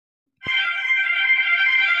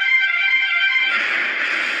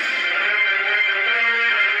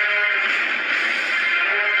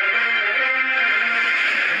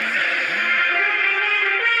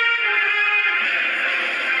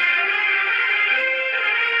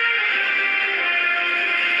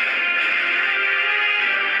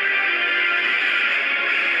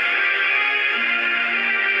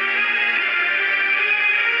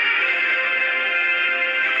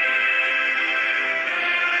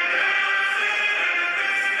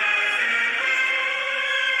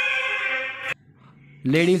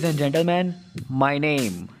Ladies and gentlemen, my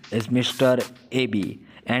name is Mr. AB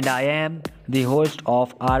and I am the host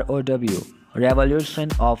of ROW Revolution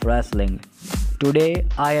of Wrestling. Today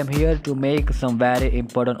I am here to make some very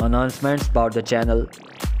important announcements about the channel.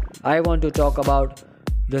 I want to talk about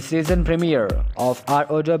the season premiere of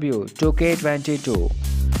ROW 2K22,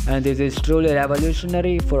 and this is truly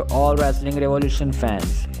revolutionary for all Wrestling Revolution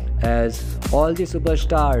fans, as all the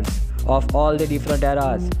superstars of all the different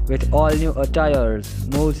eras with all new attires,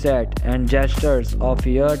 moveset and gestures of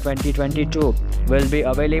year 2022 will be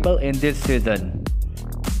available in this season.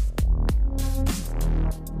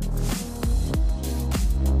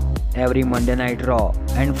 Every Monday Night Raw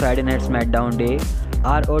and Friday Night SmackDown day,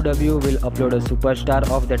 ROW will upload a superstar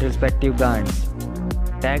of their respective brands.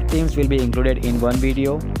 Tag teams will be included in one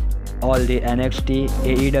video. All the NXT,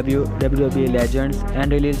 AEW, WWE legends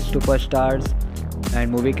and released superstars and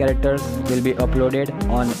movie characters will be uploaded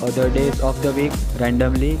on other days of the week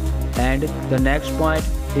randomly. And the next point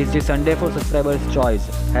is the Sunday for Subscribers Choice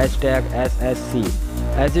 #SSC.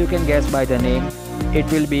 As you can guess by the name, it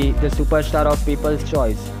will be the superstar of people's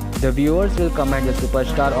choice. The viewers will comment the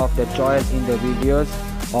superstar of their choice in the videos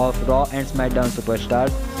of Raw and SmackDown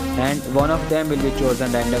superstars, and one of them will be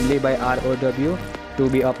chosen randomly by ROW to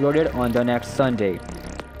be uploaded on the next Sunday.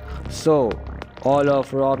 So, all of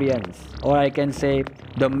Rawians, or I can say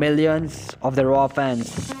the millions of the Raw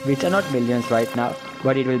fans, which are not millions right now,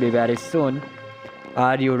 but it will be very soon,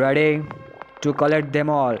 are you ready to collect them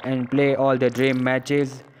all and play all the dream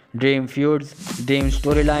matches, dream feuds, dream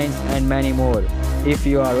storylines and many more? If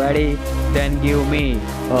you are ready, then give me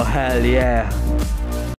a hell yeah.